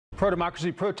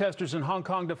Pro-democracy protesters in Hong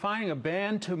Kong defying a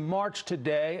ban to march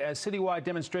today as citywide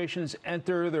demonstrations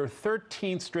enter their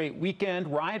 13th straight weekend.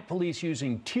 Riot police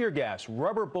using tear gas,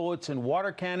 rubber bullets, and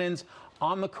water cannons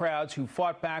on the crowds who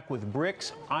fought back with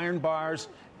bricks, iron bars,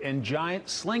 and giant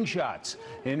slingshots.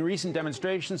 In recent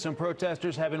demonstrations, some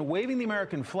protesters have been waving the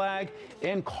American flag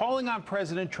and calling on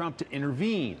President Trump to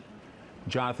intervene.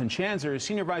 Jonathan Schanzer is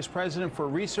Senior Vice President for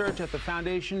Research at the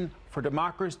Foundation for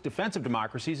Defense of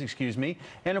Democracies,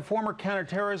 and a former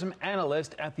counterterrorism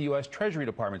analyst at the U.S. Treasury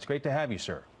Department. It's great to have you,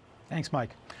 sir. Thanks,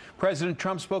 Mike. President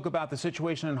Trump spoke about the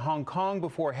situation in Hong Kong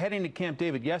before heading to Camp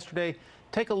David yesterday.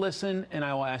 Take a listen, and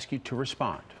I will ask you to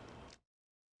respond.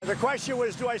 The question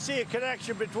was, do I see a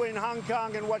connection between Hong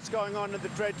Kong and what's going on in the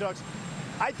trade talks?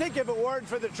 I think if it weren't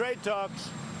for the trade talks,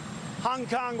 Hong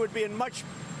Kong would be in much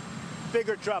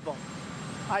bigger trouble.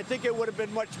 I think it would have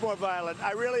been much more violent.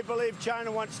 I really believe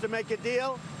China wants to make a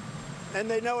deal,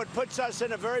 and they know it puts us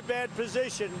in a very bad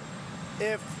position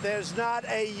if there's not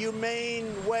a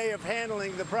humane way of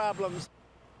handling the problems.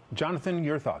 Jonathan,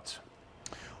 your thoughts?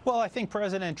 Well, I think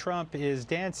President Trump is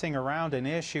dancing around an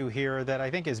issue here that I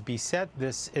think has beset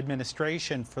this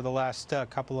administration for the last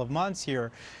couple of months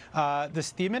here.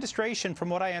 The administration, from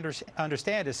what I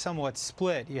understand, is somewhat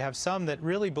split. You have some that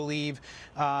really believe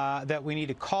that we need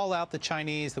to call out the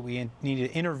Chinese, that we need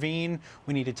to intervene,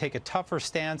 we need to take a tougher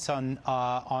stance on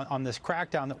this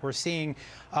crackdown that we're seeing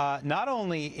not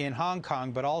only in Hong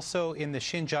Kong, but also in the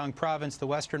Xinjiang province, the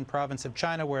western province of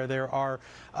China, where there are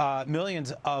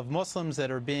millions of Muslims that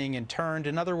are being interned.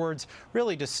 In other words,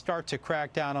 really to start to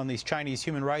crack down on these Chinese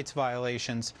human rights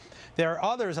violations. There are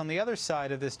others on the other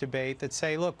side of this debate that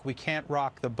say, look, we can't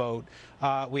rock the boat.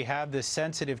 We have this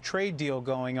sensitive trade deal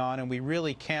going on, and we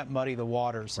really can't muddy the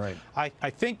waters. Right. I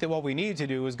think that what we need to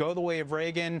do is go the way of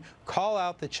Reagan, call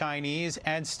out the Chinese,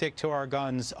 and stick to our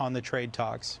guns on the trade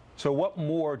talks. So what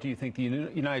more do you think the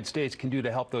United States can do to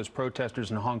help those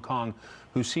protesters in Hong Kong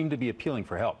who seem to be appealing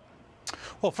for help?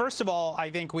 Well, first of all, I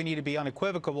think we need to be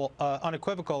unequivocal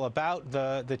about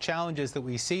the challenges that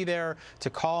we see there, to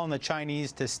call on the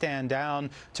Chinese to stand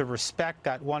down, to respect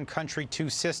that one country, two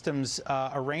systems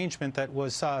arrangement that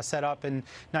was set up in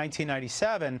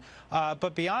 1997.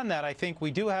 But beyond that, I think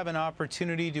we do have an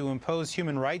opportunity to impose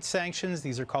human rights sanctions.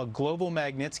 These are called global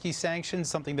Magnitsky sanctions,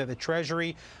 something that the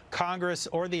Treasury, Congress,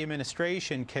 or the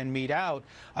administration can mete out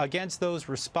against those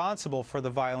responsible for the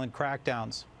violent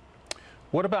crackdowns.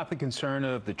 What about the concern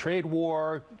of the trade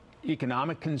war,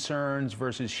 economic concerns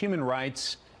versus human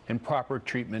rights and proper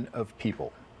treatment of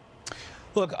people?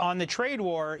 Look, on the trade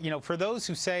war, for those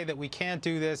who say that we can't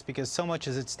do this because so much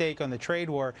is at stake on the trade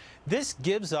war, this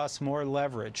gives us more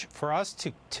leverage for us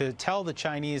to tell the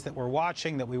Chinese that we're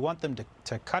watching, that we want them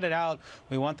to cut it out,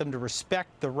 we want them to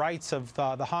respect the rights of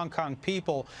the Hong Kong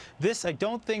people. This, I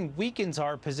don't think, weakens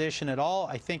our position at all.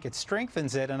 I think it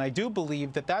strengthens it, and I do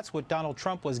believe that that's what Donald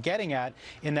Trump was getting at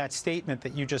in that statement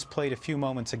that you just played a few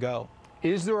moments ago.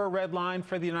 Is there a red line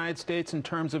for the United States in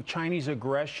terms of Chinese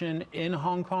aggression in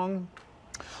Hong Kong?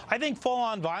 I think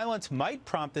full-on violence might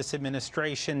prompt this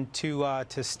administration to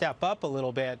step up a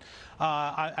little bit.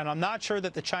 And I'm not sure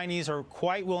that the Chinese are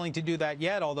quite willing to do that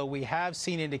yet, although we have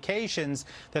seen indications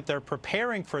that they're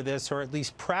preparing for this, or at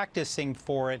least practicing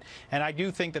for it. And I do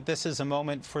think that this is a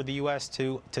moment for the U.S.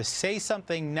 to say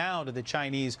something now to the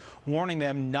Chinese, warning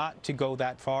them not to go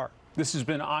that far. This has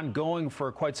been ongoing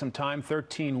for quite some time,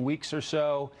 13 weeks or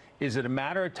so. Is it a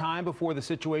matter of time before the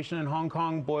situation in Hong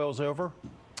Kong boils over?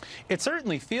 It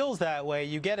certainly feels that way.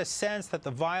 You get a sense that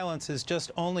the violence is just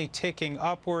only ticking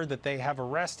upward, that they have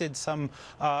arrested some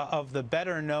of the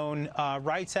better-known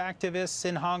rights activists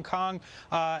in Hong Kong.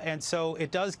 And so it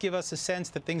does give us a sense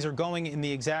that things are going in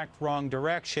the exact wrong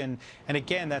direction. And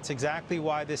again, that's exactly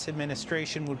why this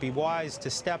administration would be wise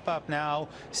to step up now,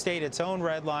 state its own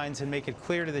red lines, and make it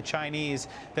clear to the Chinese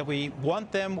that we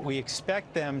want them, we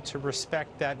expect them to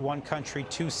respect that one country,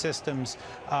 two systems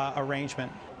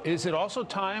arrangement. Is it also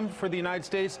time for the United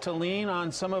States to lean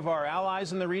on some of our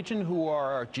allies in the region who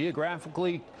are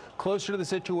geographically closer to the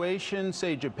situation,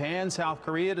 say Japan, South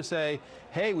Korea, to say,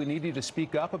 hey, we need you to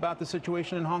speak up about the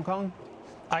situation in Hong Kong?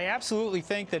 I absolutely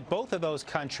think that both of those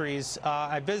countries,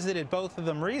 I visited both of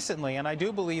them recently, and I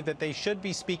do believe that they should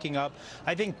be speaking up.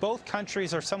 I think both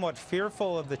countries are somewhat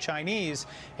fearful of the Chinese,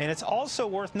 and it's also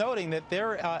worth noting that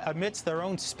they're amidst their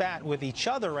own spat with each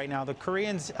other right now. The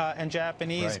Koreans and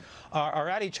Japanese are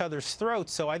at each other's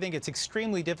throats, so I think it's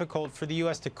extremely difficult for the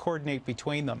U.S. to coordinate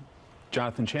between them.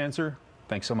 Jonathan Schanzer,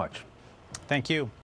 thanks so much. Thank you.